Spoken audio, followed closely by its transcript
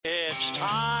It's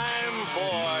time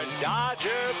for Dodger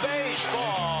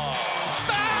baseball.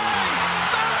 Bang!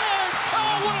 Bang!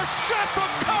 Oh, what a shot from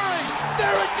Curry!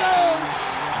 There it goes!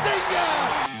 See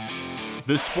ya!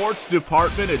 The sports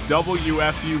department at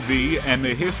WFUV and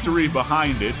the history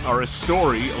behind it are a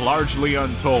story largely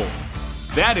untold.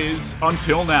 That is,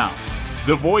 until now.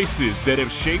 The voices that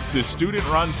have shaped the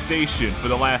student-run station for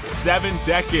the last 7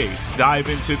 decades dive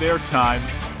into their time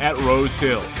at Rose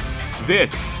Hill.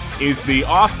 This is the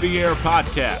Off the Air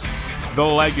podcast, the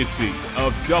legacy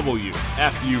of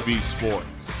WFUV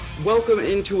Sports. Welcome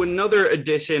into another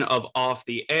edition of Off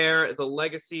the Air, the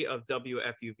legacy of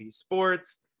WFUV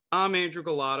Sports. I'm Andrew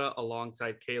Galata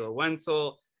alongside Kayla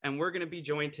Wenzel, and we're going to be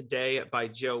joined today by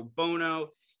Joe Bono.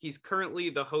 He's currently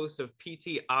the host of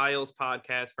PT Isles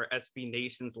podcast for SB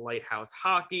Nation's Lighthouse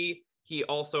Hockey. He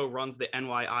also runs the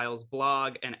NY Isles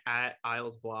blog and at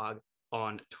Isles blog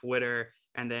on Twitter.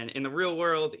 And then in the real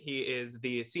world, he is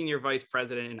the senior vice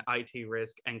president in IT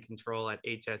risk and control at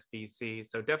HSBC.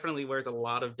 So definitely wears a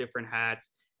lot of different hats.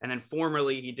 And then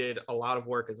formerly, he did a lot of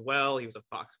work as well. He was a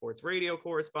Fox Sports radio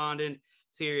correspondent,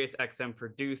 Sirius XM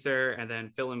producer, and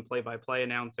then fill-in play-by-play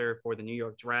announcer for the New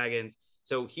York Dragons.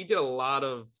 So he did a lot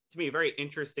of, to me, very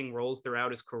interesting roles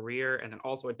throughout his career, and then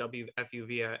also at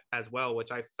WFUV as well,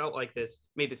 which I felt like this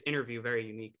made this interview very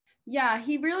unique. Yeah,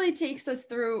 he really takes us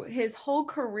through his whole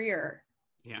career.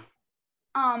 Yeah.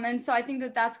 And so I think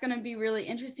that that's going to be really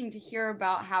interesting to hear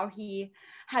about how he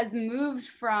has moved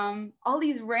from all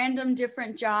these random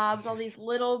different jobs, all these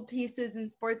little pieces in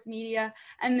sports media,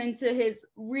 and then to his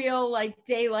real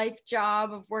day life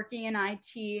job of working in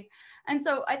IT. And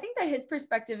so I think that his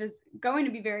perspective is going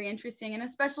to be very interesting, and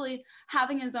especially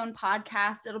having his own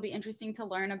podcast, it'll be interesting to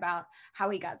learn about how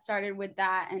he got started with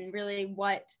that and really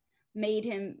what made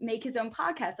him make his own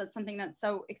podcast. That's something that's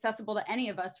so accessible to any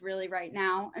of us really right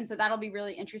now. And so that'll be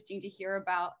really interesting to hear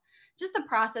about just the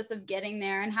process of getting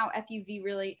there and how FUV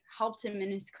really helped him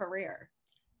in his career.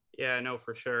 Yeah, no,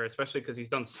 for sure. Especially because he's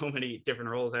done so many different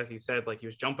roles, as you said, he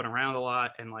was jumping around a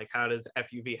lot, and how does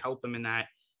FUV help him in that?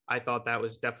 I thought that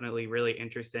was definitely really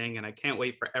interesting, and I can't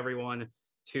wait for everyone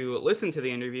to listen to the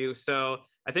interview. So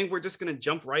I think we're just going to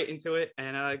jump right into it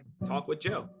and talk with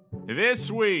Joe.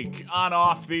 This week on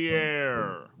Off the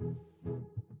Air,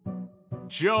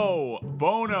 Joe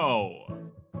Bono.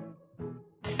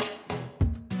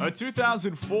 A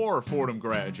 2004 Fordham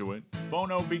graduate,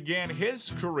 Bono began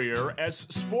his career as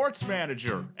sports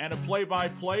manager and a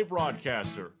play-by-play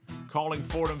broadcaster, calling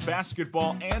Fordham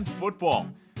basketball and football,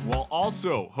 while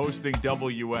also hosting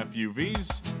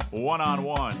WFUV's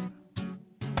One-on-One.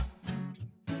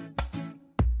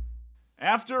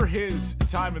 After his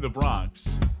time in the Bronx,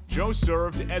 Joe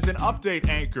served as an update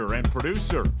anchor and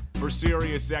producer for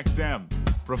Sirius XM,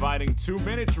 providing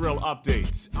 2-minute drill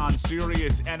updates on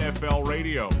Sirius NFL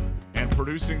Radio and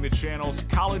producing the channel's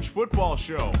college football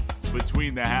show,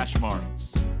 Between the Hash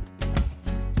Marks.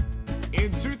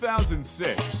 In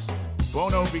 2006,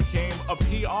 Bono became a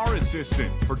PR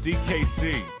assistant for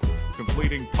DKC,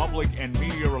 completing public and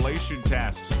media relation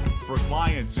tasks for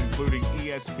clients including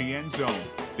ESPN Zone,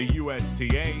 the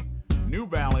USTA, New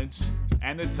Balance,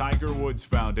 and the Tiger Woods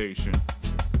Foundation.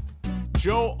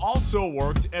 Joe also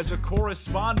worked as a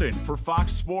correspondent for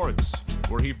Fox Sports,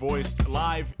 where he voiced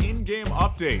live in-game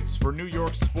updates for New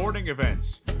York sporting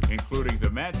events, including the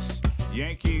Mets,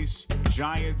 Yankees,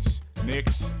 Giants,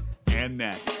 Knicks, and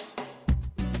Nets.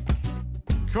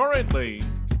 Currently,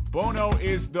 Bono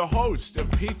is the host of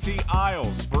PT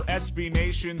Isles for SB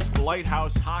Nation's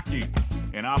Lighthouse Hockey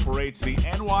and operates the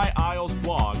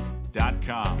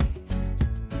NYIslesblog.com.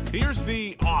 Here's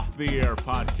the Off the Air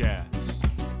podcast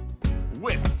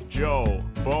with Joe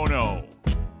Bono.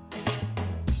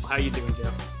 How you doing,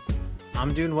 Joe?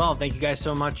 I'm doing well. Thank you guys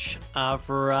so much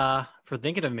for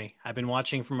thinking of me. I've been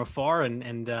watching from afar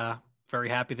and very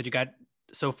happy that you got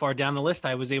so far down the list.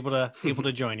 I was able to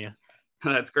join you.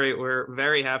 That's great. We're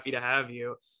very happy to have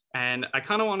you. And I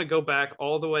kind of want to go back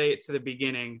all the way to the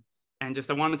beginning. And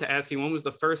I wanted to ask you, when was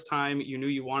the first time you knew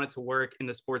you wanted to work in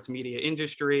the sports media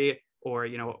industry or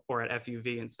at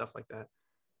FUV and stuff like that?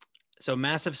 So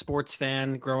massive sports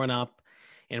fan growing up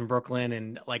in Brooklyn,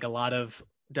 and a lot of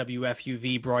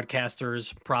WFUV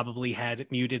broadcasters probably had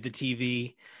muted the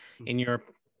TV in your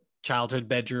childhood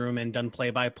bedroom and done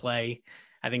play-by-play.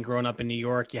 I think growing up in New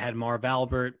York, you had Marv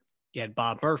Albert, you had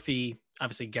Bob Murphy,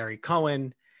 obviously Gary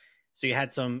Cohen. So you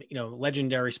had some,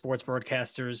 legendary sports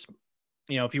broadcasters.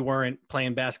 If you weren't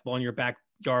playing basketball in your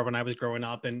backyard when I was growing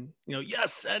up and,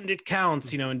 yes, and it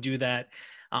counts, and do that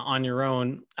on your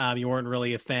own, you weren't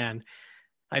really a fan.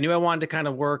 I knew I wanted to kind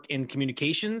of work in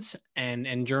communications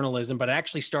and journalism, but I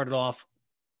actually started off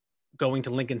going to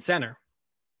Lincoln Center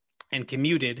and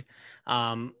commuted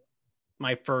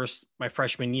my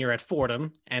freshman year at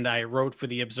Fordham, and I wrote for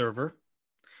the Observer.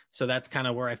 So that's kind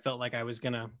of where I felt like I was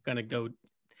gonna go.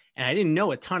 And I didn't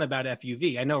know a ton about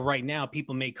FUV. I know right now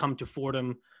people may come to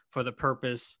Fordham for the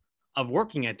purpose of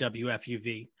working at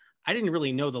WFUV. I didn't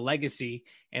really know the legacy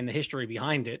and the history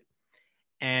behind it.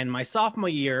 And my sophomore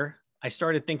year, I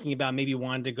started thinking about maybe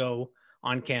wanting to go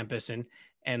on campus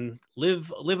and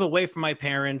live away from my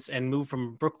parents and move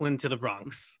from Brooklyn to the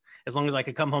Bronx, as long as I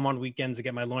could come home on weekends to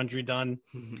get my laundry done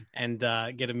and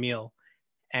get a meal.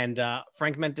 And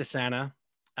Frank Mentisana,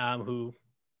 who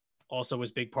also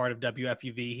was a big part of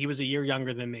WFUV, he was a year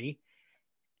younger than me,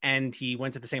 and he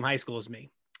went to the same high school as me.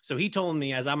 So he told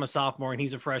me, as I'm a sophomore and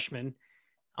he's a freshman,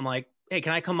 I'm like, hey,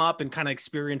 can I come up and kind of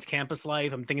experience campus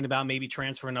life? I'm thinking about maybe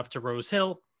transferring up to Rose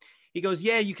Hill. He goes,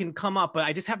 yeah, you can come up, but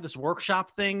I just have this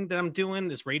workshop thing that I'm doing,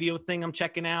 this radio thing I'm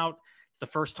checking out. It's the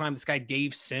first time this guy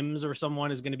Dave Sims or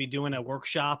someone is going to be doing a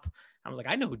workshop. I was like,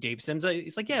 I know who Dave Sims is.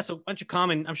 He's like, yeah, so why don't you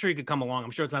come? And I'm sure you could come along.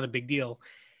 I'm sure it's not a big deal.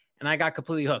 And I got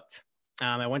completely hooked.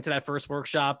 I went to that first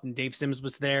workshop, and Dave Sims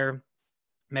was there.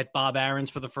 Met Bob Aarons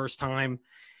for the first time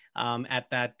at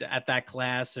that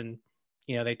class, and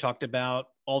they talked about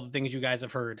all the things you guys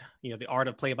have heard. The art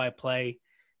of play-by-play,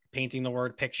 painting the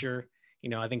word picture.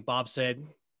 I think Bob said,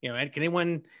 Ed, can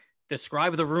anyone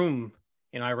describe the room?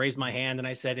 I raised my hand and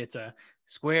I said, it's a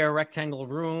square rectangle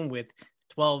room with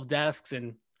 12 desks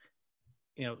and,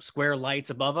 square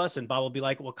lights above us. And Bob will be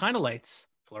like, what kind of lights?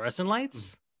 Fluorescent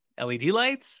lights, LED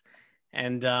lights.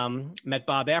 And met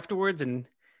Bob afterwards, and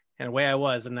away I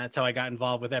was. And that's how I got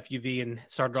involved with FUV and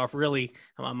started off really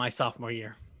my sophomore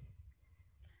year.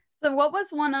 So what was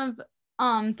one of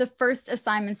the first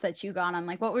assignments that you got on?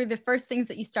 Like, what were the first things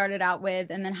that you started out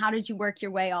with? And then how did you work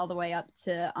your way all the way up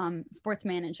to sports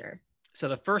manager? So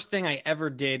the first thing I ever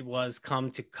did was come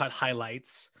to cut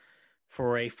highlights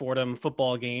for a Fordham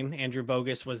football game. Andrew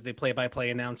Bogus was the play-by-play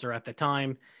announcer at the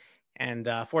time. And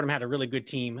Fordham had a really good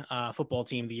team, football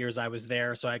team, the years I was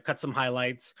there. So I cut some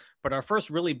highlights. But our first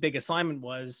really big assignment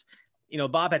was,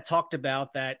 Bob had talked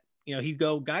about that, he'd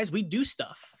go, guys, we do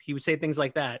stuff. He would say things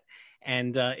like that.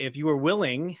 And if you were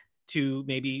willing to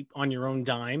maybe on your own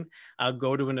dime,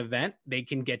 go to an event, they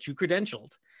can get you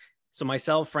credentialed. So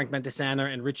myself, Frank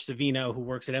Mentisana, and Rich Savino, who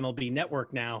works at MLB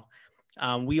Network now,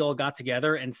 we all got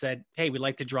together and said, hey, we'd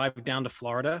like to drive down to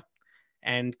Florida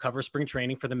and cover spring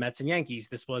training for the Mets and Yankees.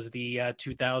 This was the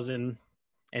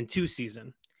 2002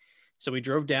 season. So we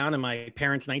drove down in my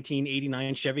parents'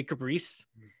 1989 Chevy Caprice.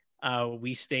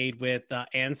 We stayed with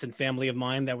aunts and family of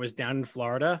mine that was down in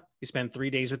Florida. We spent 3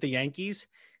 days with the Yankees,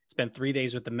 spent 3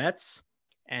 days with the Mets,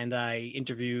 and I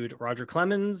interviewed Roger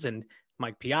Clemens and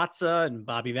Mike Piazza and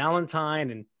Bobby Valentine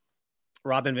and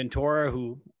Robin Ventura,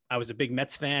 who I was a big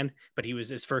Mets fan, but he was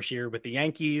his first year with the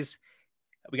Yankees.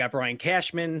 We got Brian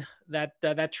Cashman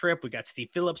that trip. We got Steve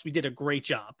Phillips. We did a great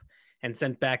job and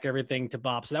sent back everything to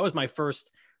Bob. So that was my first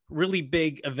really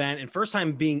big event and first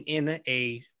time being in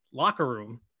a locker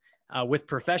room with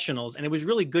professionals. And it was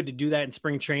really good to do that in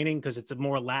spring training because it's a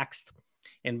more laxed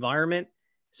environment.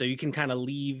 So you can kind of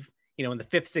leave, in the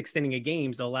 5th, 6th inning of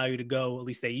games, they'll allow you to go, at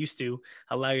least they used to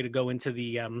allow you to go into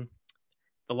the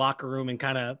locker room and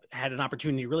kind of had an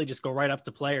opportunity to really just go right up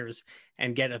to players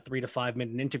and get a 3 to 5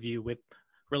 minute interview with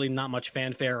really not much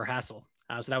fanfare or hassle.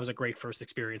 So that was a great first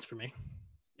experience for me.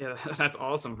 Yeah, that's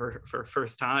awesome for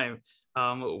first time.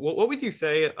 What would you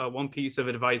say one piece of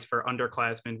advice for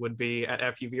underclassmen would be at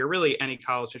FUV or really any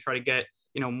college to try to get,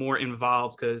 more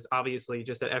involved? Because obviously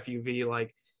just at FUV,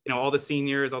 like, all the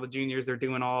seniors, all the juniors, they're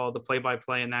doing all the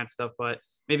play-by-play and that stuff. But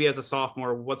maybe as a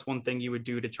sophomore, what's one thing you would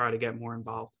do to try to get more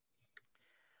involved?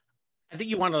 I think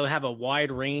you want to have a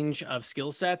wide range of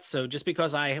skill sets. So just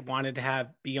because I wanted to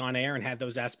be on air and had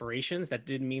those aspirations, that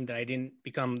didn't mean that I didn't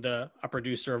become a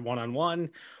producer of one-on-one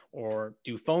or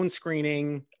do phone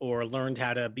screening or learned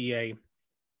how to be a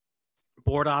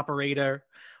board operator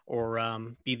or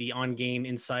be the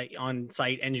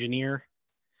on-site engineer.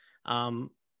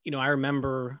 I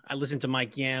remember I listened to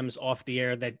Mike Yams off the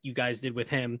air that you guys did with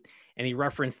him, and he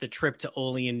referenced the trip to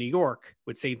Ole in New York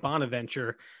with St.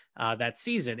 Bonaventure that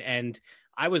season. And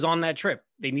I was on that trip.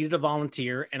 They needed a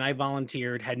volunteer and I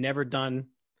volunteered, had never done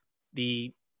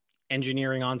the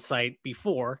engineering on site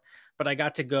before, but I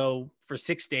got to go for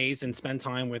 6 days and spend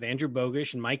time with Andrew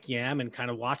Bogusch and Mike Yam and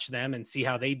kind of watch them and see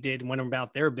how they did and went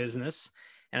about their business.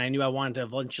 And I knew I wanted to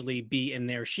eventually be in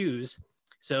their shoes.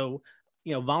 So,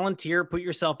 volunteer, put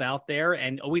yourself out there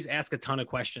and always ask a ton of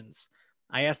questions.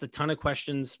 I asked a ton of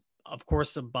questions, of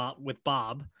course, with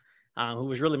Bob, who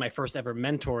was really my first ever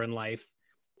mentor in life.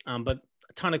 But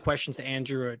a ton of questions to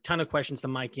Andrew, a ton of questions to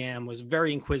Mike Yam, was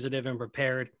very inquisitive and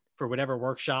prepared for whatever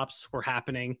workshops were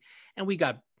happening. And we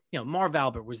got, Marv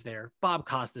Albert was there. Bob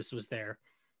Costas was there.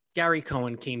 Gary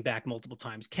Cohen came back multiple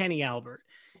times. Kenny Albert.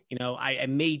 I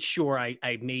made sure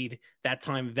I made that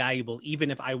time valuable, even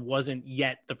if I wasn't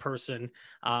yet the person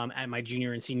at my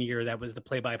junior and senior year that was the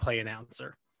play-by-play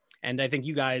announcer. And I think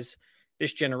you guys,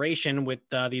 this generation, with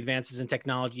the advances in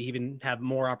technology, even have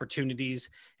more opportunities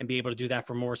and be able to do that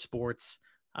for more sports.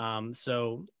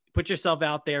 So put yourself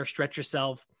out there, stretch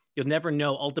yourself. You'll never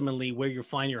know ultimately where you'll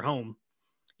find your home.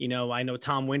 I know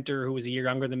Tom Winter, who was a year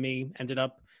younger than me,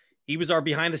 he was our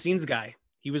behind the scenes guy.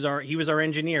 He was our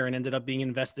engineer and ended up being an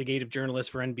investigative journalist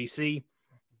for NBC,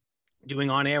 doing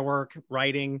on-air work,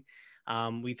 writing.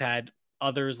 We've had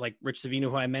others like Rich Savino,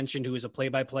 who I mentioned, who is a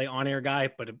play-by-play on-air guy,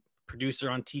 but a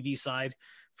producer on TV side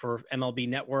for MLB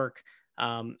Network.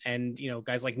 And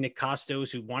guys like Nick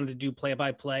Costos, who wanted to do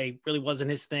play-by-play, really wasn't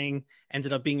his thing,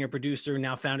 ended up being a producer,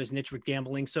 now found his niche with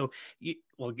gambling. So,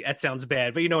 that sounds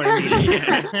bad, but you know what I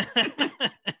mean.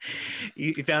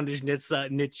 He found his niche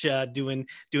doing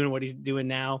what he's doing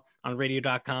now on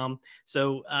radio.com.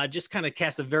 So just kind of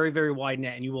cast a very, very wide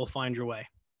net and you will find your way.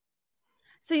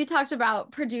 So you talked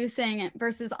about producing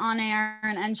versus on air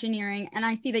and engineering. And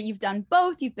I see that you've done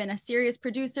both. You've been a serious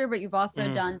producer, but you've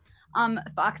also done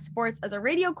Fox Sports as a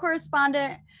radio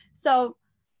correspondent. So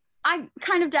I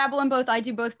kind of dabble in both. I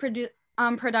do both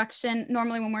production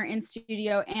normally when we're in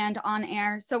studio and on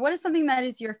air. So what is something that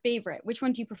is your favorite? Which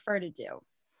one do you prefer to do?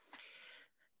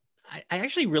 I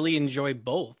actually really enjoy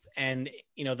both. And,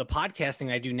 the podcasting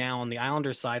I do now on the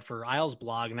Islanders side for Isles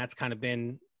blog, and that's kind of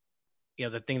been,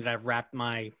 the thing that I've wrapped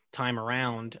my time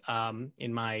around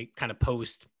in my kind of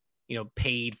post,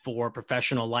 paid for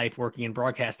professional life working in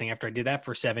broadcasting after I did that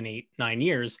for 7, 8, 9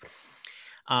 years,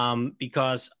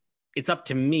 because it's up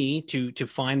to me to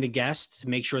find the guest, to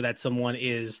make sure that someone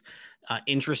is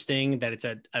interesting, that it's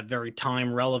a very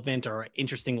time relevant or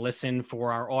interesting listen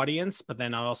for our audience. But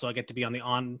then I get to be on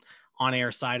the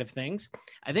on-air side of things.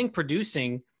 I think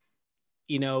producing,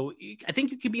 I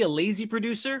think you could be a lazy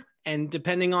producer, and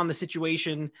depending on the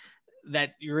situation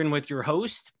that you're in with your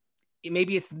host,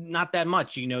 maybe it's not that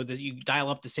much, that you dial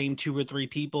up the same 2 or 3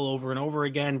 people over and over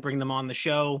again, bring them on the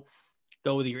show,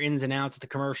 go with your ins and outs of the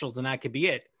commercials, and that could be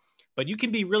it. But you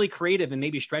can be really creative and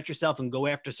maybe stretch yourself and go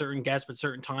after certain guests at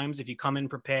certain times if you come in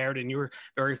prepared and you're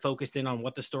very focused in on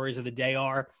what the stories of the day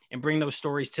are, and bring those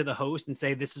stories to the host and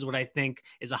say, this is what I think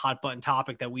is a hot button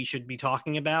topic that we should be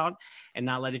talking about, and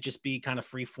not let it just be kind of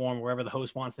free form wherever the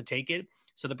host wants to take it.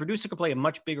 So the producer could play a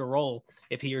much bigger role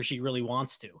if he or she really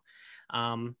wants to.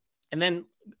 And then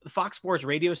the Fox Sports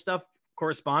radio stuff,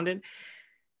 correspondent,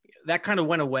 that kind of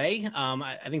went away.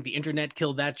 I think the internet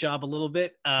killed that job a little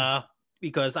bit.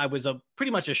 Because I was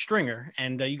pretty much a stringer,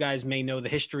 and you guys may know the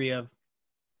history of,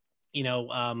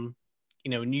 New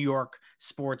York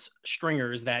sports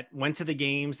stringers that went to the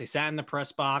games, they sat in the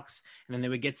press box, and then they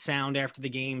would get sound after the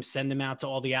game, send them out to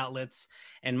all the outlets.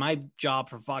 And my job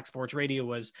for Fox Sports Radio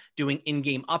was doing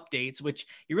in-game updates, which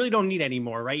you really don't need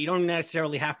anymore, right? You don't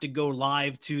necessarily have to go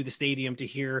live to the stadium to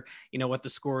hear, what the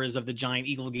score is of the Giant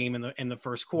Eagle game in the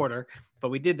first quarter. But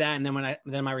we did that, and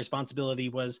then my responsibility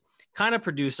was kind of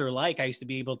producer like. I used to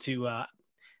be able to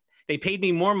they paid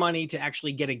me more money to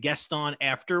actually get a guest on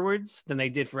afterwards than they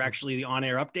did for actually the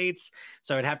on-air updates.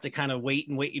 So I'd have to kind of wait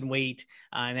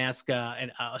and ask a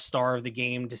star of the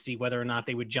game to see whether or not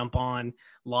they would jump on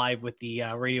live with the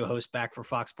radio host back for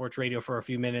Fox Sports Radio for a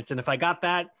few minutes. And if I got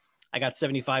that, I got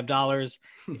 $75.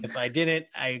 If I didn't,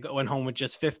 I went home with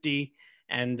just $50.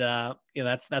 And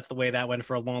that's the way that went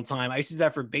for a long time. I used to do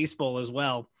that for baseball as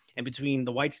well. And between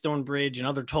the Whitestone Bridge and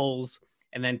other tolls,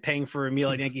 and then paying for a meal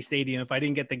at Yankee Stadium, if I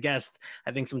didn't get the guest,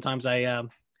 I think sometimes I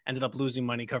ended up losing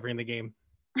money covering the game.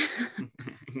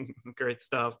 Great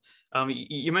stuff.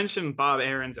 You mentioned Bob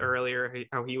Aarons earlier,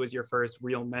 how he was your first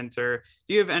real mentor.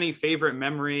 Do you have any favorite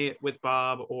memory with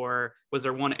Bob, or was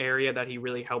there one area that he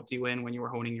really helped you in when you were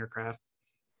honing your craft?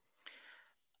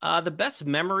 The best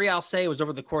memory, I'll say, was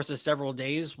over the course of several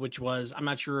days, which was, I'm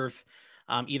not sure if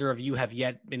either of you have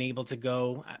yet been able to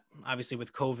go. Obviously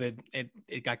with COVID,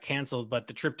 it got canceled, but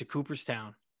the trip to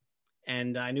Cooperstown.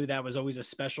 And I knew that was always a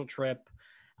special trip.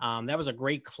 That was a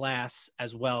great class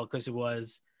as well, because it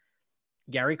was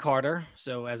Gary Carter.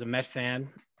 So as a Met fan,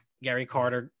 Gary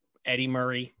Carter, Eddie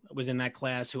Murray was in that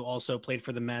class, who also played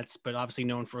for the Mets, but obviously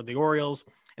known for the Orioles.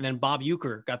 And then Bob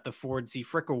Uecker got the Ford C.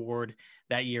 Frick Award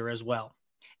that year as well.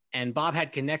 And Bob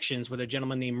had connections with a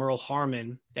gentleman named Merle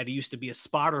Harmon that he used to be a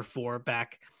spotter for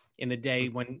back in the day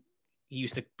when he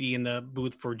used to be in the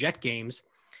booth for Jet games.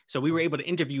 So we were able to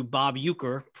interview Bob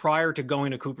Uecker prior to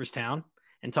going to Cooperstown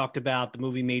and talked about the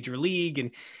movie Major League.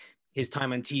 And his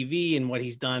time on TV and what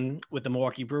he's done with the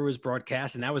Milwaukee Brewers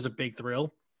broadcast. And that was a big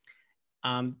thrill.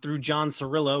 Through John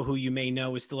Cirillo, who you may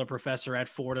know is still a professor at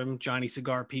Fordham, Johnny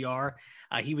Cigar PR.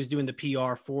 He was doing the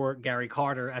PR for Gary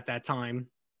Carter at that time.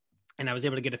 And I was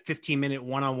able to get a 15-minute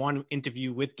one-on-one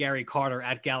interview with Gary Carter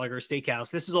at Gallagher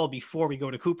Steakhouse. This is all before we go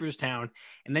to Cooperstown.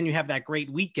 And then you have that great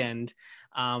weekend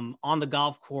on the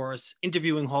golf course,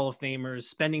 interviewing Hall of Famers,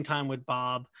 spending time with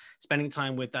Bob,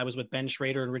 I was with Ben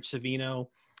Schrader and Rich Savino,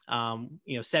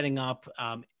 setting up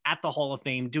at the Hall of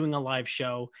Fame, doing a live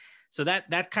show. So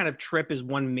that kind of trip is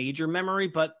one major memory,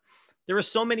 but there are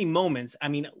so many moments. I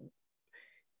mean,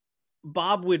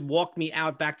 Bob would walk me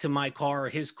out back to my car or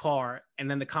his car, and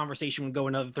then the conversation would go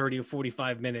another 30 or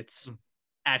 45 minutes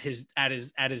at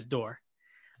his door,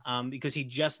 because he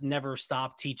just never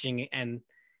stopped teaching and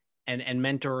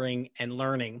mentoring and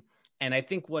learning. And I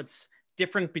think what's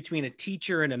different between a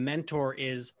teacher and a mentor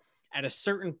is at a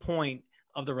certain point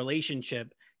of the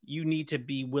relationship, you need to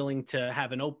be willing to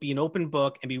have be an open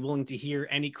book and be willing to hear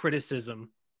any criticism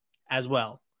as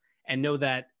well, and know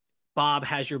that Bob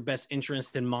has your best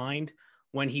interest in mind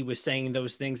when he was saying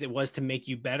those things. It was to make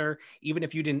you better, even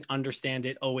if you didn't understand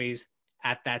it always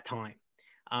at that time.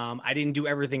 I didn't do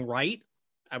everything right.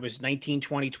 I was 19,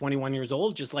 20, 21 years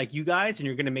old, just like you guys, and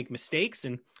you're going to make mistakes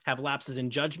and have lapses in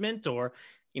judgment, or,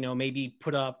 maybe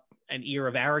put up an ear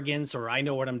of arrogance, or I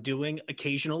know what I'm doing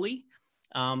occasionally.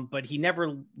 But he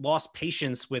never lost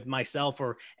patience with myself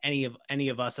or any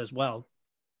of us as well.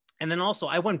 And then also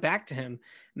I went back to him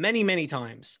many, many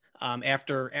times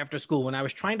after school when I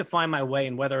was trying to find my way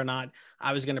and whether or not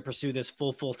I was going to pursue this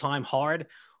full time hard,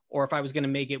 or if I was going to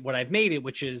make it what I've made it,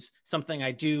 which is something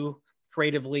I do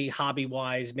creatively, hobby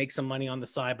wise, make some money on the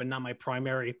side, but not my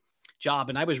primary job.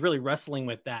 And I was really wrestling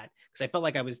with that because I felt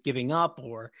like I was giving up,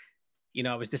 or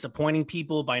I was disappointing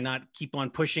people by not keep on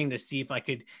pushing to see if I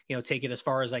could, take it as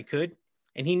far as I could.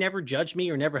 And he never judged me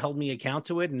or never held me account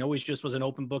to it, and always just was an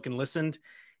open book and listened.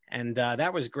 And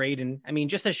that was great. And I mean,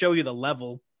 just to show you the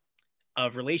level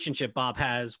of relationship Bob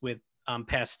has with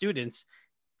past students,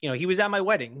 he was at my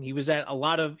wedding. He was at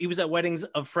weddings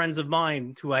of friends of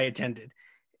mine who I attended.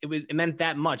 It meant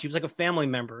that much. He was like a family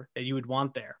member that you would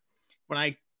want there.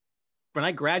 When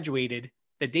I graduated,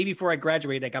 the day before I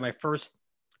graduated, I got my first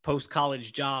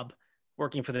post-college job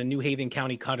working for the New Haven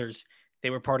County Cutters. They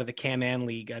were part of the Can-Am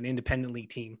League, an independent league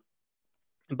team.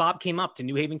 And Bob came up to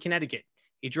New Haven, Connecticut.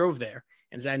 He drove there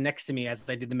and sat next to me as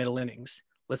I did the middle innings,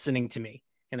 listening to me.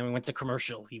 And then we went to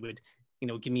commercial. He would,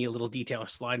 give me a little detail,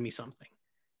 slide me something.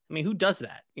 I mean, who does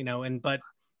that? But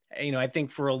I think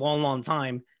for a long, long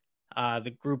time,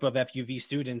 the group of FUV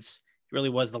students really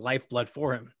was the lifeblood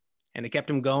for him. And it kept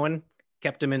him going,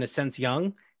 kept him in a sense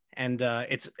young. And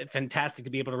it's fantastic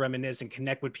to be able to reminisce and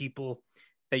connect with people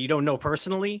that you don't know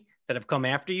personally that have come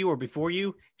after you or before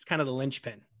you. It's kind of the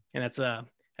linchpin. And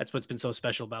that's what's been so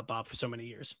special about Bob for so many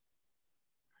years.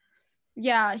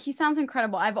 Yeah, he sounds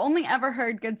incredible. I've only ever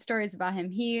heard good stories about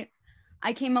him.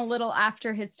 I came a little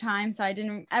after his time, so I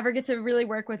didn't ever get to really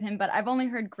work with him, but I've only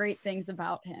heard great things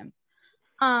about him.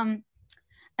 And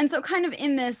so kind of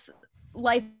in this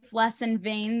life lesson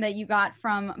vein that you got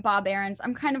from Bob Ahrens,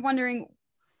 I'm kind of wondering,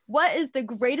 what is the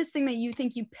greatest thing that you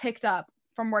think you picked up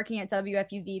from working at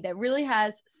WFUV that really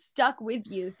has stuck with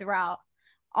you throughout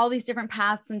all these different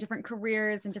paths and different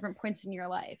careers and different points in your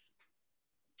life?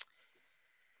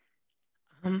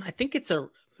 I think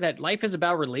that life is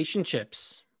about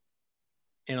relationships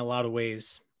in a lot of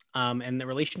ways. And the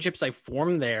relationships I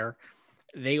formed there,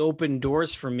 they opened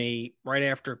doors for me right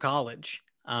after college,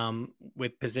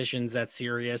 with positions at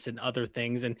Sirius and other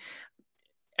things. And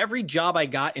every job I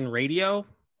got in radio,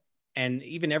 and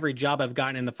even every job I've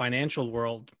gotten in the financial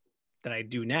world that I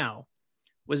do now,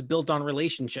 was built on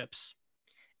relationships.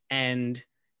 And,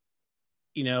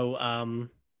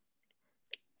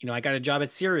 I got a job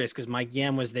at Sirius because Mike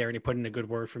Yam was there and he put in a good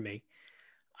word for me.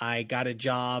 I got a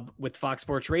job with Fox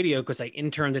Sports Radio because I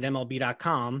interned at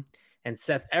MLB.com, and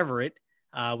Seth Everett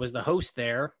was the host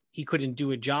there. He couldn't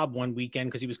do a job one weekend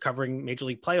because he was covering Major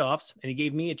League playoffs, and he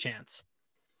gave me a chance.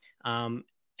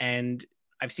 And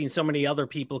I've seen so many other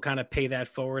people kind of pay that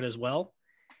forward as well.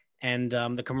 And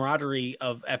the camaraderie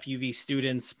of FUV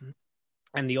students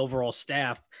and the overall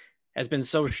staff has been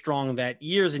so strong that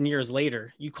years and years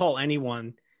later, you call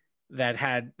anyone that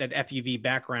had that FUV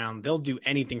background, they'll do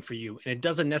anything for you. And it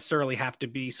doesn't necessarily have to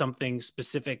be something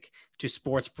specific to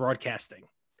sports broadcasting.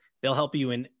 They'll help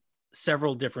you in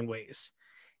several different ways.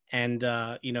 And,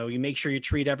 you make sure you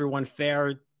treat everyone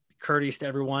fair, courteous to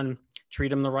everyone, treat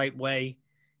them the right way.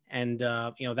 And,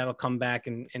 that'll come back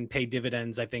and pay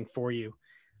dividends, I think, for you.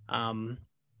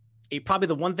 Probably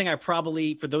the one thing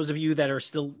for those of you that are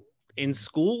still in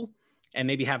school, and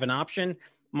maybe have an option.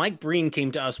 Mike Breen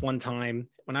came to us one time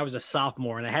when I was a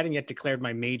sophomore and I hadn't yet declared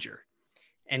my major.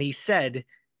 And he said,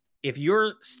 if you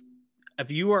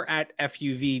are at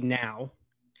FUV now,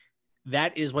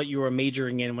 that is what you are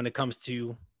majoring in when it comes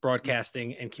to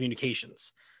broadcasting and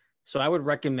communications. So I would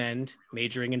recommend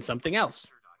majoring in something else,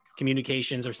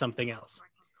 communications or something else.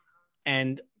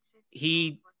 And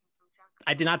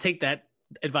I did not take that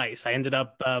advice. I ended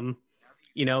up,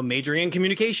 majoring in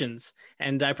communications.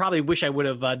 And I probably wish I would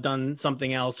have done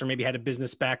something else, or maybe had a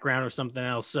business background or something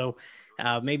else. So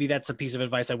maybe that's a piece of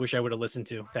advice I wish I would have listened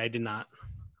to that I did not.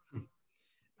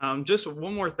 Just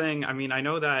one more thing. I mean, I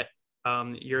know that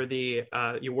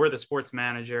you were the sports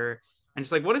manager, and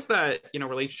it's like, what is that,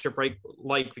 relationship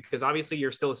like? Because obviously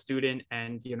you're still a student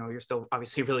and, you're still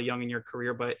obviously really young in your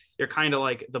career, but you're kind of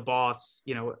like the boss,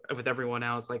 with everyone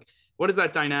else. Like, what is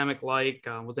that dynamic like?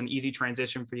 Was it an easy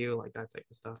transition for you? Like that type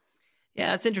of stuff?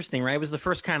 Yeah, that's interesting, right? It was the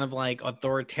first kind of like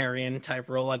authoritarian type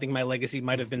role. I think my legacy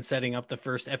might have been setting up the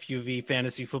first FUV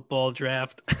fantasy football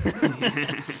draft.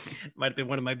 Might have been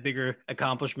one of my bigger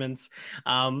accomplishments.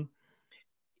 I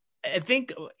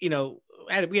think,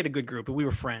 we had a good group and we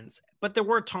were friends, but there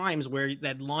were times where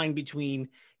that line between,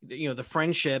 the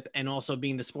friendship and also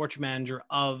being the sports manager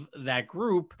of that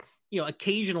group,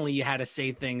 occasionally you had to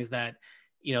say things that,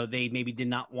 they maybe did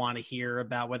not want to hear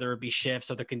about, whether it be shifts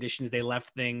or the conditions they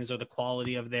left things or the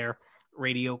quality of their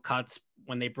radio cuts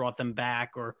when they brought them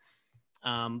back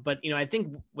but I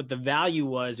think what the value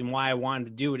was and why I wanted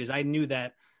to do it is I knew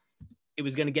that it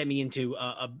was going to get me into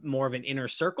a more of an inner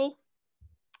circle,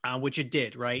 which it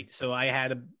did. Right. So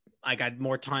I got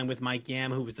more time with Mike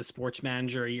Yam, who was the sports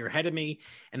manager a year ahead of me.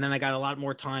 And then I got a lot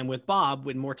more time with Bob.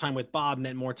 When more time with Bob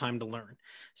meant more time to learn.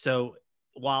 So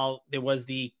while there was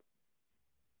the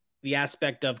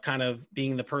aspect of kind of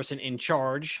being the person in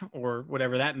charge or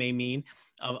whatever that may mean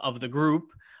of the group,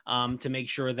 to make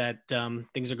sure that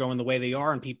things are going the way they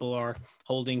are and people are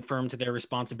holding firm to their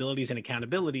responsibilities and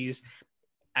accountabilities,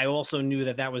 I also knew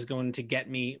that was going to get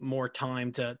me more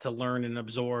time to learn and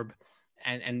absorb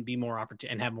and be more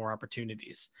and have more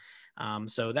opportunities.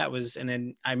 So that was, and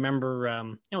then I remember,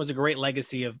 it was a great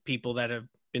legacy of people that have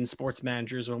been sports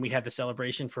managers. When we had the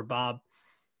celebration for Bob,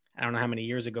 I don't know how many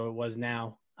years ago it was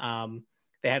now.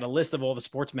 They had a list of all the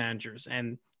sports managers,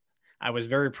 and I was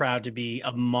very proud to be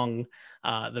among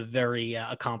the very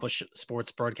accomplished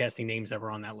sports broadcasting names that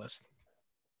were on that list.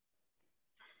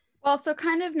 Well, so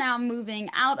kind of now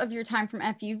moving out of your time from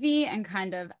FUV and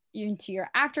kind of into your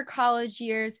after college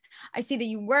years, I see that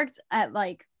you worked at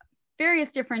like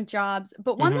various different jobs,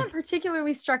 but one that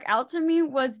particularly struck out to me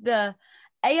was the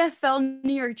AFL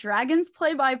New York Dragons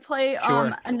play-by-play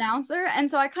announcer. And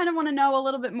so I kind of want to know a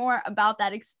little bit more about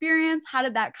that experience. How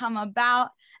did that come about?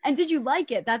 And did you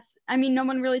like it? No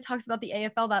one really talks about the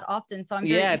AFL that often. So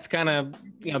it's kind of,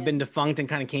 been defunct and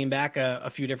kind of came back a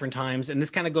few different times. And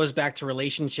this kind of goes back to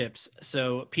relationships.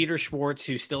 So Peter Schwartz,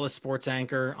 who's still a sports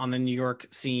anchor on the New York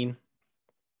scene,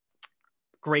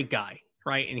 great guy.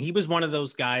 Right. And he was one of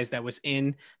those guys that was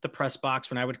in the press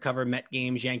box when I would cover Met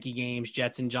games, Yankee games,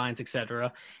 Jets and Giants,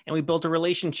 etc. And we built a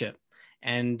relationship.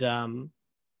 And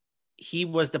he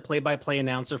was the play-by-play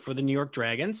announcer for the New York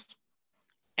Dragons.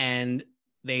 And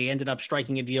they ended up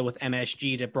striking a deal with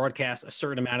MSG to broadcast a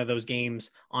certain amount of those games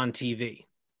on TV.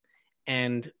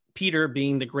 And Peter,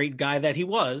 being the great guy that he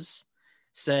was,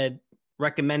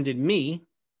 recommended me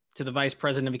to the vice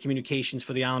president of communications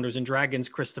for the Islanders and Dragons,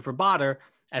 Christopher Botter,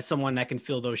 as someone that can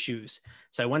fill those shoes.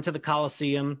 So I went to the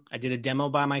Coliseum. I did a demo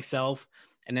by myself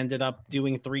and ended up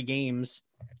doing 3 games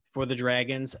for the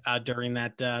Dragons during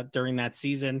that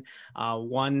season.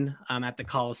 One at the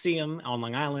Coliseum on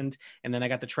Long Island, and then I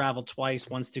got to travel twice,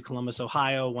 once to Columbus,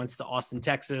 Ohio, once to Austin,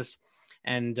 Texas.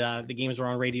 And the games were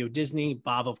on Radio Disney.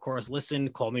 Bob, of course,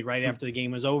 listened, called me right after the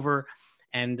game was over.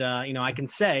 And, I can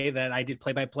say that I did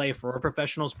play-by-play for a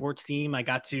professional sports team. I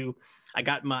got to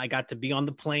be on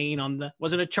the plane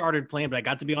wasn't a chartered plane, but I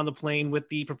got to be on the plane with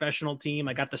the professional team.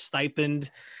 I got the stipend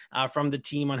from the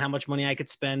team on how much money I could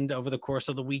spend over the course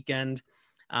of the weekend.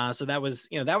 So that was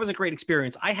a great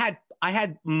experience. I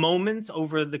had moments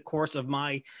over the course of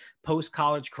my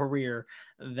post-college career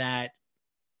that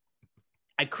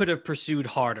I could have pursued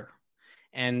harder.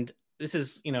 And this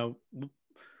is,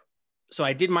 so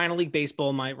I did minor league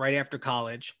baseball right after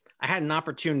college. I had an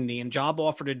opportunity and job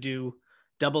offer to do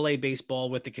AA baseball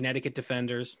with the Connecticut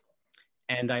Defenders.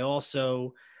 And I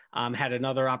also had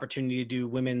another opportunity to do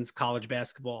women's college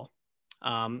basketball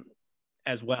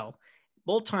as well.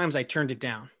 Both times I turned it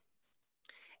down.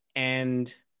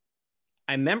 And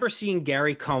I remember seeing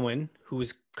Gary Cohen, who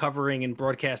was covering and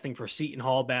broadcasting for Seton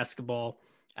Hall basketball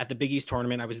at the Big East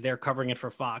tournament. I was there covering it for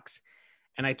Fox.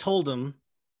 And I told him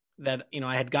that,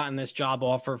 I had gotten this job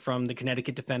offer from the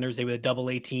Connecticut Defenders. They were the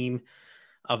Double-A team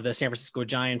of the San Francisco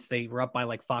Giants. They were up by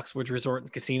like Foxwoods Resort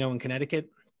and Casino in Connecticut.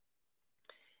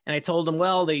 And I told them,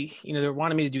 well, they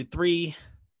wanted me to do three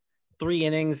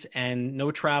innings and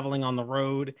no traveling on the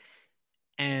road.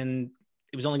 And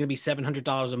it was only going to be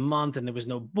 $700 a month and there was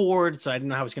no board. So I didn't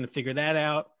know how I was going to figure that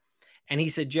out. And he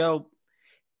said, Joe,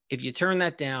 if you turn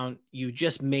that down, you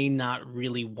just may not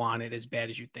really want it as bad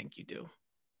as you think you do.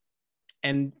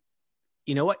 And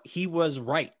you know what? He was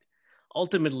right.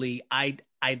 Ultimately,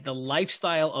 the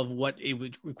lifestyle of what it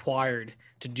would required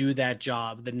to do that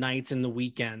job, the nights and the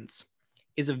weekends,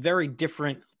 is a very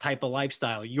different type of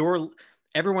lifestyle.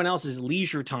 Everyone else's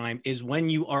leisure time is when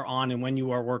you are on and when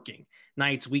you are working,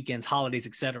 nights, weekends, holidays,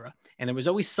 etc. And there was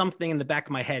always something in the back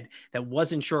of my head that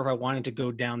wasn't sure if I wanted to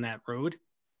go down that road.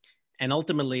 And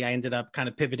ultimately, I ended up kind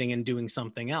of pivoting and doing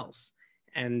something else,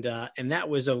 and that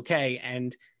was okay.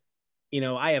 And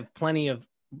I have plenty of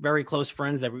very close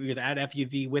friends that were either at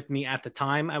FUV with me at the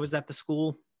time I was at the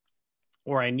school,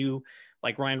 or I knew,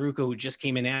 like Ryan Rucco, who just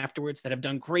came in afterwards, that have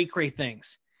done great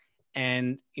things.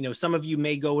 And, some of you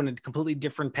may go in a completely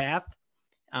different path.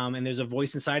 And there's a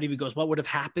voice inside of you goes, what would have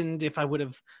happened if I would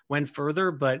have went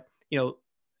further? But,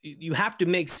 you have to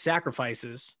make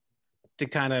sacrifices to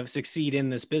kind of succeed in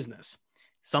this business.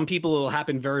 Some people, it will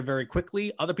happen very, very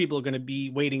quickly. Other people are going to be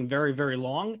waiting very, very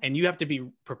long. And you have to be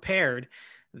prepared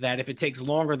that if it takes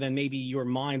longer than maybe your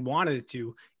mind wanted it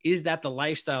to, is that the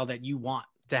lifestyle that you want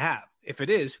to have? If it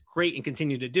is, great, and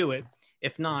continue to do it.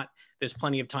 If not, there's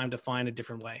plenty of time to find a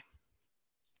different way.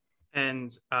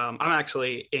 And I'm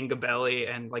actually in Gabelli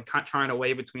and like trying to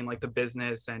weigh between like the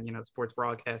business and, sports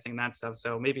broadcasting and that stuff.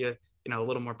 So maybe a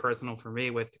little more personal for me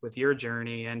with your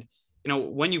journey. And,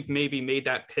 when you maybe made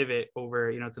that pivot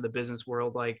over, to the business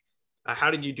world, like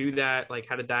how did you do that? Like,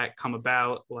 how did that come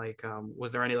about? Like,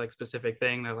 was there any like specific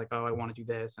thing that like, oh, I want to do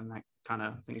this, and that kind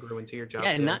of thing grew into your job?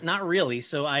 Yeah, too? not really.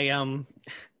 So I,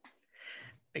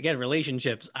 again,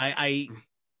 relationships. I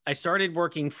started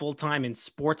working full-time in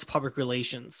sports public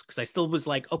relations because I still was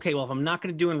like, okay, well, if I'm not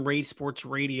going to do in sports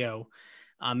radio,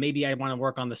 maybe I want to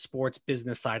work on the sports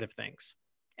business side of things.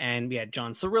 And we had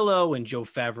John Cirillo and Joe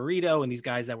Favorito and these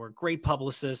guys that were great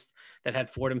publicists that had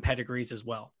Fordham pedigrees as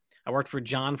well. I worked for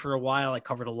John for a while. I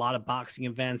covered a lot of boxing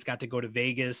events, got to go to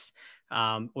Vegas.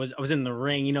 I was in the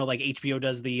ring, like HBO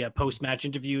does the post-match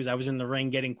interviews. I was in the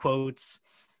ring getting quotes,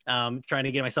 trying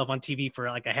to get myself on TV for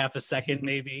like a half a second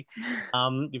maybe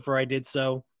before I did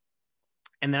so.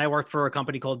 And then I worked for a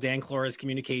company called Dan Clores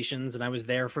Communications, and I was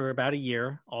there for about a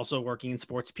year, also working in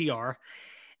sports PR.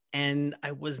 And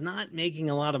I was not making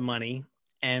a lot of money.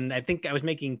 And I think I was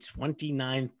making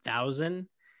 $29,000.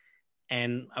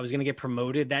 And I was going to get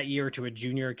promoted that year to a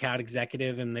junior account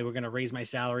executive, and they were going to raise my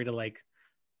salary to like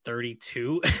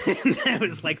 32. And I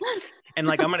was like, and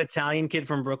like, I'm an Italian kid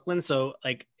from Brooklyn. So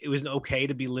like, it was okay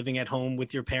to be living at home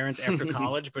with your parents after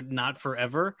college, but not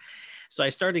forever. So I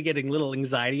started getting a little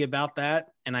anxiety about that.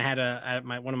 And I had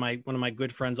one of my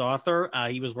good friends, Arthur,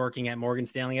 he was working at Morgan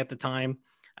Stanley at the time.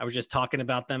 I was just talking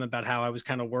about them, about how I was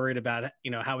kind of worried about,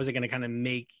 how was it going to kind of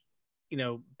make,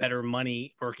 better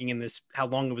money working in this, how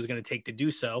long it was going to take to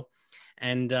do so.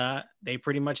 And they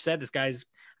pretty much said, this guy's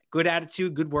good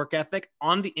attitude, good work ethic.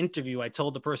 On the interview, I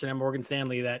told the person at Morgan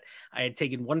Stanley that I had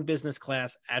taken one business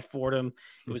class at Fordham.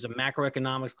 It was a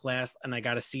macroeconomics class, and I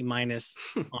got a C- on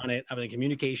it. I was a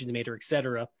communications major,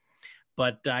 etc.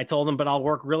 But I told them, but I'll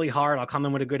work really hard. I'll come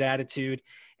in with a good attitude.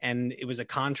 And it was a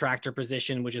contractor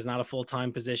position, which is not a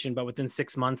full-time position. But within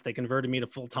 6 months, they converted me to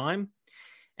full-time.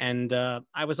 And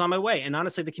I was on my way. And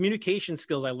honestly, the communication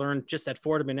skills I learned just at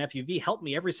Fordham and FUV helped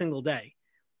me every single day.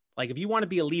 Like if you want to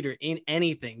be a leader in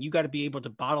anything, you got to be able to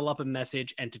bottle up a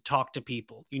message and to talk to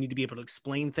people. You need to be able to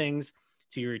explain things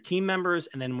to your team members.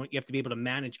 And then you have to be able to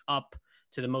manage up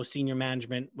to the most senior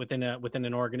management within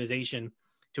an organization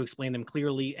to explain them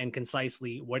clearly and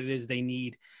concisely what it is they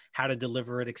need, how to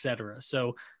deliver it, etc.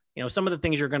 So, some of the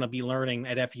things you're going to be learning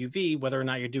at FUV, whether or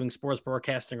not you're doing sports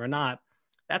broadcasting or not,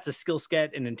 that's a skill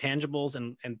set and intangibles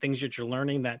and things that you're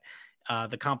learning that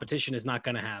the competition is not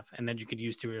going to have, and that you could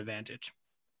use to your advantage.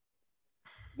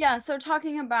 Yeah. So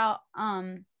talking about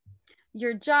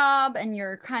your job and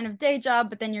your kind of day job,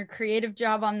 but then your creative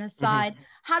job on the side,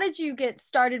 how did you get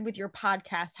started with your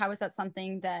podcast? How was that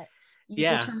something that you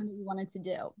determined that you wanted to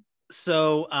do?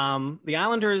 So the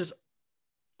Islanders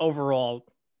overall,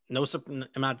 I'm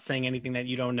not saying anything that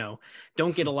you don't know,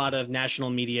 don't get a lot of national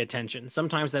media attention.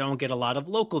 Sometimes they don't get a lot of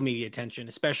local media attention,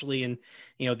 especially in,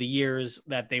 the years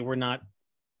that they were not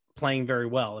playing very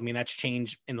well. I mean, that's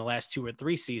changed in the last 2 or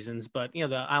 3 seasons, but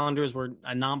the Islanders were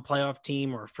a non-playoff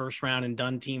team or a first round and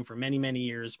done team for many, many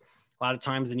years. A lot of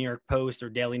times the New York Post or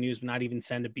Daily News would not even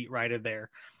send a beat writer there.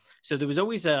 So there was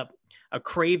always a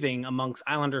craving amongst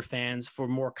Islander fans for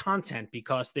more content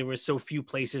because there were so few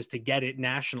places to get it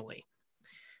nationally.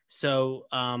 So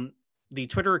the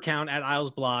Twitter account at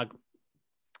Isles Blog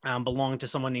belonged to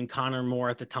someone named Connor Moore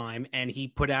at the time. And he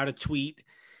put out a tweet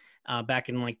back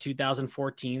in like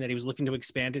 2014 that he was looking to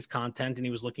expand his content and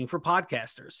he was looking for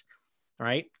podcasters. All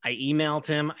right. I emailed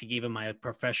him. I gave him my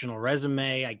professional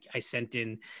resume. I sent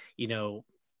in,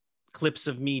 clips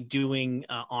of me doing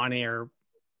on-air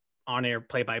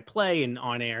play-by-play and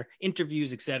on-air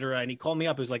interviews, etc. And he called me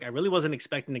up. He was like, I really wasn't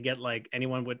expecting to get like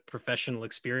anyone with professional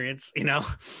experience,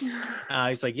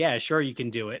 He's like, yeah, sure, you can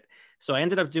do it. So I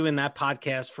ended up doing that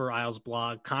podcast for Isles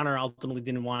Blog. Connor ultimately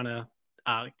didn't want to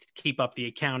keep up the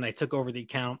account. I took over the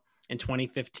account in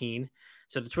 2015.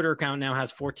 So the Twitter account now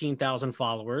has 14,000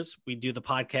 followers. We do the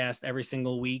podcast every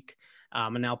single week.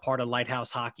 I'm now part of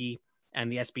Lighthouse Hockey and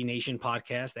the SB Nation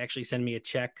podcast. They actually send me a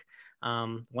check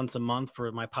once a month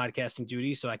for my podcasting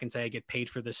duties, so I can say I get paid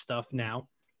for this stuff now.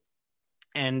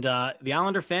 And the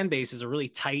Islander fan base is a really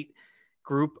tight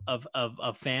group of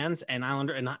fans, and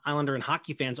Islander and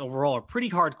hockey fans overall are pretty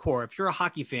hardcore. If you're a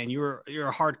hockey fan, you're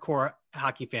a hardcore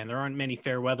hockey fan. There aren't many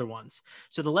fair weather ones.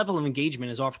 So the level of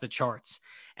engagement is off the charts.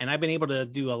 And I've been able to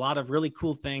do a lot of really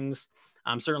cool things.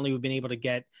 Certainly we've been able to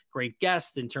get great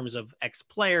guests in terms of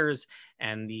ex-players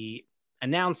and the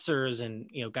announcers and,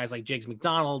 guys like Jigs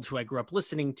McDonald, who I grew up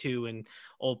listening to, and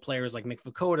old players like Mick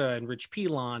Vukota and Rich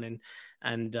Pilon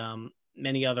and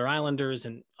many other Islanders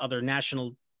and other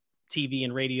national TV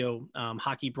and radio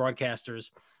hockey broadcasters.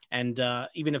 And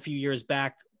even a few years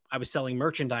back, I was selling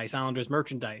merchandise, Islanders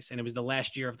merchandise, and it was the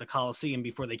last year of the Coliseum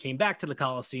before they came back to the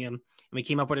Coliseum. And we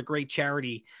came up with a great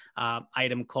charity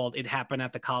item called It Happened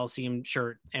at the Coliseum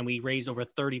shirt. And we raised over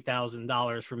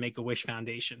 $30,000 for Make-A-Wish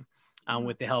Foundation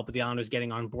with the help of the Islanders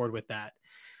getting on board with that.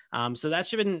 So that's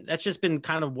just been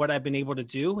kind of what I've been able to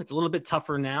do. It's a little bit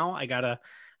tougher now. I got a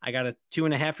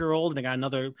 2.5-year-old and I got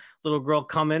another little girl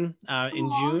coming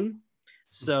in June.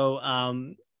 So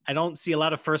I don't see a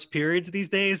lot of first periods these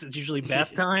days. It's usually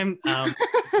bath time.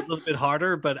 It's a little bit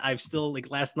harder, but I've still, like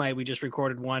last night, we just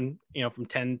recorded one, from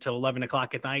 10 to 11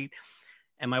 o'clock at night.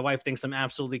 And my wife thinks I'm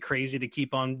absolutely crazy to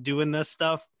keep on doing this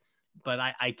stuff, but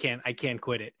I can't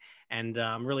quit it. And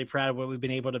I'm really proud of what we've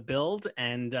been able to build.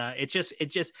 And it just,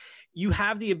 you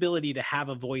have the ability to have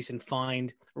a voice and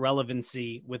find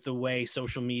relevancy with the way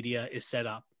social media is set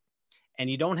up. And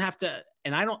you don't have to,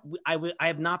 and I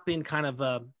have not been kind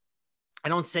of I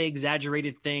don't say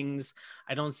exaggerated things.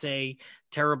 I don't say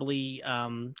terribly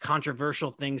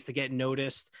controversial things to get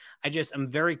noticed.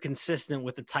 I'm very consistent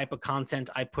with the type of content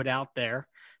I put out there,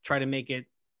 try to make it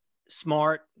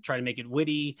smart, try to make it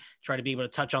witty, try to be able to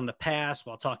touch on the past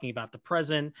while talking about the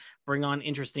present, bring on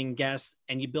interesting guests,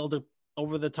 and you build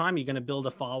over the time, you're going to build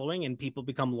a following and people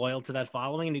become loyal to that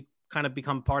following and you kind of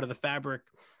become part of the fabric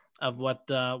of what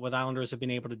Islanders have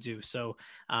been able to do. So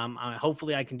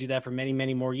hopefully I can do that for many,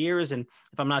 many more years. And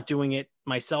if I'm not doing it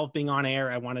myself being on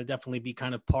air, I want to definitely be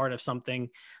kind of part of something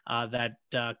that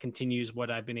continues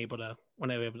what I've been able to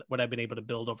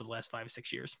build over the last 5 or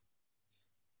 6 years.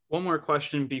 One more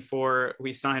question before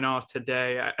we sign off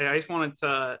today. I just wanted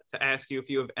to ask you if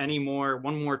you have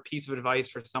one more piece of advice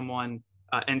for someone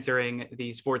entering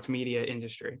the sports media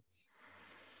industry.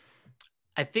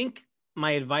 I think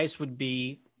my advice would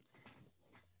be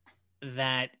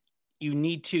that you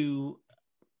need to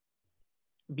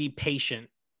be patient.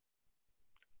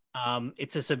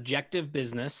 It's a subjective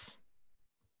business,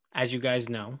 as you guys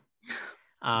know.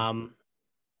 And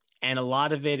a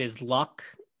lot of it is luck,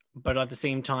 but at the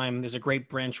same time, there's a great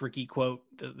Branch Rickey quote,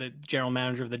 the general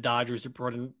manager of the Dodgers, who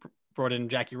brought in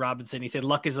Jackie Robinson. He said,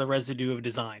 luck is the residue of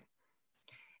design.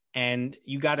 And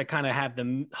you got to kind of have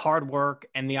the hard work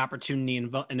and the opportunity,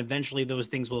 and eventually those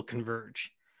things will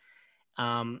converge.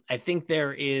 I think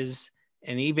there is,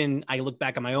 and even I look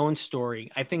back at my own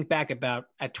story, I think back about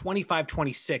at 25,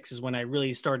 26 is when I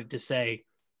really started to say,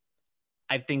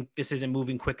 I think this isn't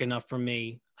moving quick enough for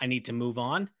me. I need to move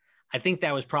on. I think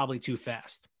that was probably too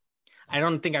fast. I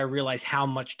don't think I realized how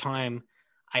much time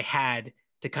I had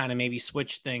to kind of maybe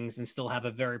switch things and still have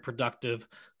a very productive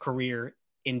career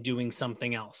in doing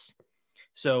something else.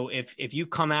 So if you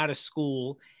come out of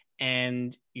school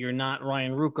and you're not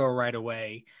Ryan Ruocco right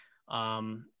away,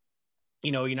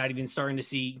 you're not even starting to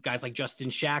see guys like Justin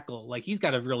Shackle. Like, he's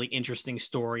got a really interesting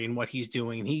story in what he's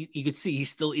doing. You could see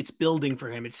it's building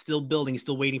for him. It's still building. He's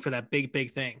still waiting for that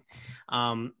big thing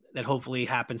that hopefully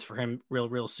happens for him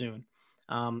real soon.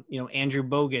 Andrew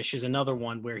Bogish is another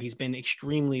one where he's been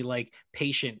extremely like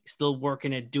patient, still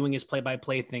working at doing his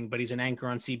play-by-play thing, but he's an anchor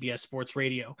on CBS Sports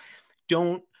Radio.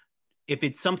 If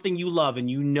it's something you love and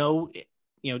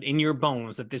in your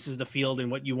bones that this is the field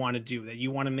and what you want to do, that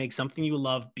you want to make something you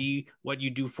love be what you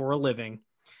do for a living,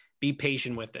 be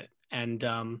patient with it. And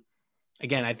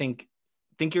again, I think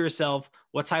to yourself,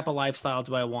 what type of lifestyle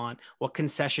do I want? What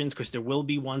concessions? Because there will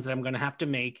be ones that I'm going to have to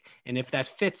make. And if that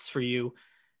fits for you,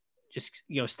 just,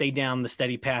 stay down the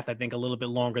steady path, I think, a little bit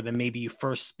longer than maybe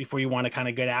before you want to kind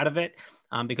of get out of it.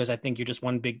 Because I think you're just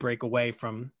one big break away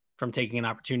from taking an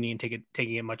opportunity and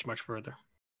taking it much, much further.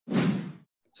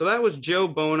 So that was Joe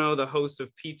Bono, the host of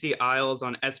PT Isles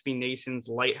on SB Nation's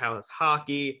Lighthouse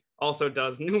Hockey. Also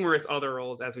does numerous other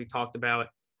roles, as we talked about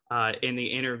in the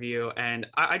interview. And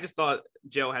I just thought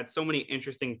Joe had so many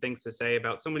interesting things to say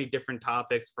about so many different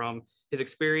topics, from his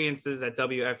experiences at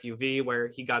WFUV, where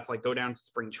he got to go down to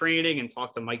spring training and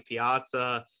talk to Mike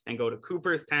Piazza and go to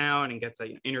Cooperstown and get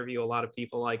to interview a lot of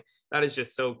people. Like, that is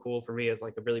just so cool for me as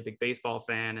a really big baseball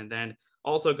fan. And then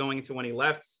also going to when he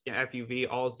left FUV,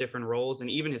 all his different roles and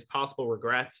even his possible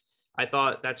regrets. I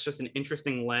thought that's just an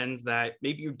interesting lens that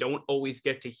maybe you don't always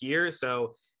get to hear.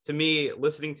 So to me,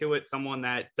 listening to it, someone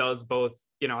that does both,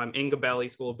 I'm in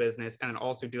Gabelli School of Business and then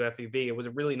also do FUV, it was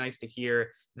really nice to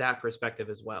hear that perspective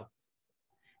as well.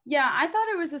 Yeah, I thought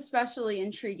it was especially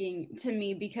intriguing to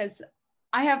me because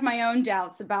I have my own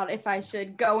doubts about if I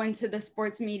should go into the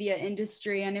sports media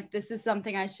industry and if this is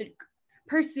something I should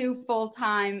pursue full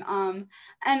time.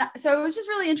 And so it was just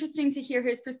really interesting to hear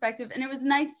his perspective. And it was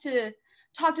nice to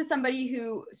talk to somebody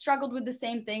who struggled with the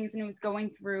same things and who was going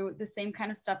through the same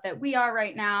kind of stuff that we are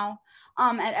right now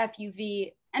at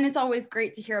FUV. And it's always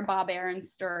great to hear Bob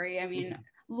Aaron's story. I mean,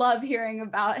 love hearing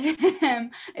about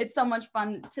him. It's so much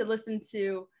fun to listen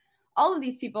to all of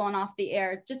these people on Off the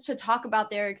Air, just to talk about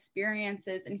their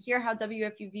experiences and hear how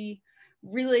WFUV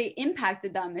really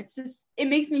impacted them. It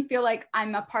makes me feel like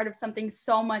I'm a part of something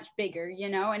so much bigger,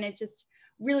 and it just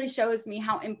really shows me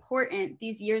how important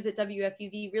these years at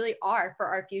WFUV really are for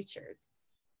our futures.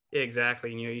 Yeah,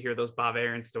 exactly. You hear those Bob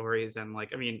Aaron stories and I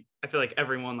feel like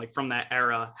everyone from that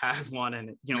era has one, and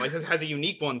it has a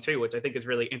unique one too, which I think is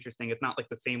really interesting. It's not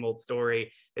the same old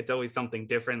story. It's always something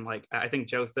different. I think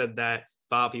Joe said that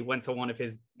Bob, he went to one of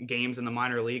his games in the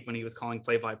minor league when he was calling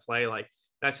play-by-play.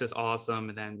 That's just awesome.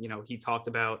 And then, he talked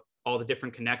about all the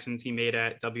different connections he made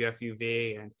at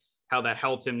WFUV and how that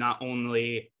helped him not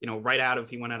only, he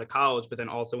went out of college, but then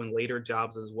also in later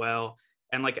jobs as well.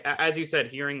 And as you said,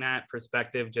 hearing that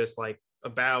perspective, just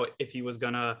about if he was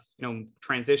gonna,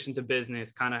 transition to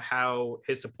business, kind of how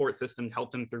his support system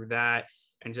helped him through that.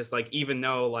 And just even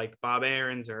though Bob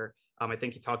Aaron's or I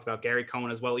think he talked about Gary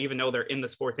Cohen as well, even though they're in the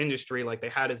sports industry, they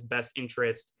had his best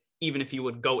interest, even if he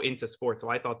would go into sports. So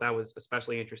I thought that was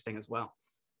especially interesting as well.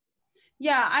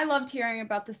 Yeah, I loved hearing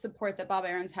about the support that Bob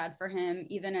Aaron's had for him,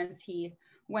 even as he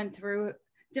went through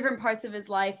different parts of his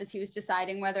life as he was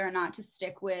deciding whether or not to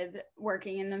stick with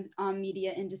working in the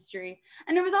media industry.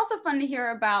 And it was also fun to hear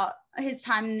about his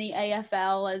time in the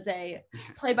AFL as a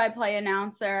play-by-play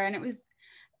announcer. And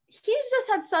he just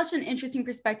had such an interesting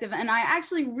perspective. And I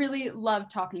actually really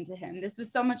loved talking to him. This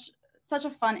was such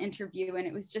a fun interview. And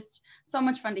it was just so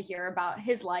much fun to hear about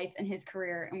his life and his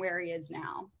career and where he is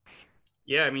now.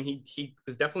 Yeah, I mean, he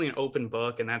was definitely an open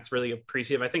book, and that's really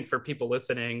appreciative. I think for people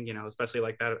listening, especially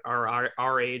that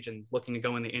our age and looking to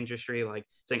go in the industry,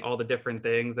 saying all the different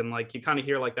things, and you kind of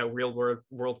hear that real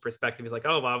world perspective. He's oh,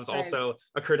 well, I was also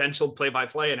a credentialed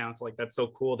play-by-play announcer. That's so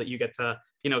cool that you get to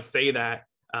say that.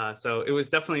 So it was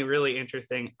definitely really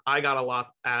interesting. I got a lot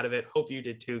out of it. Hope you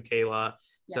did too, Kayla.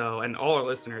 Yes. So, and all our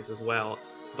listeners as well.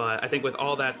 But I think with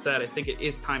all that said, I think it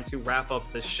is time to wrap up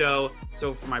the show.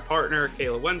 So for my partner,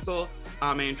 Kayla Wenzel,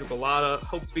 I'm Andrew Gullotta.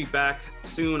 Hope to be back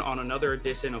soon on another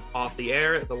edition of Off the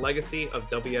Air, the legacy of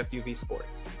WFUV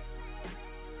Sports.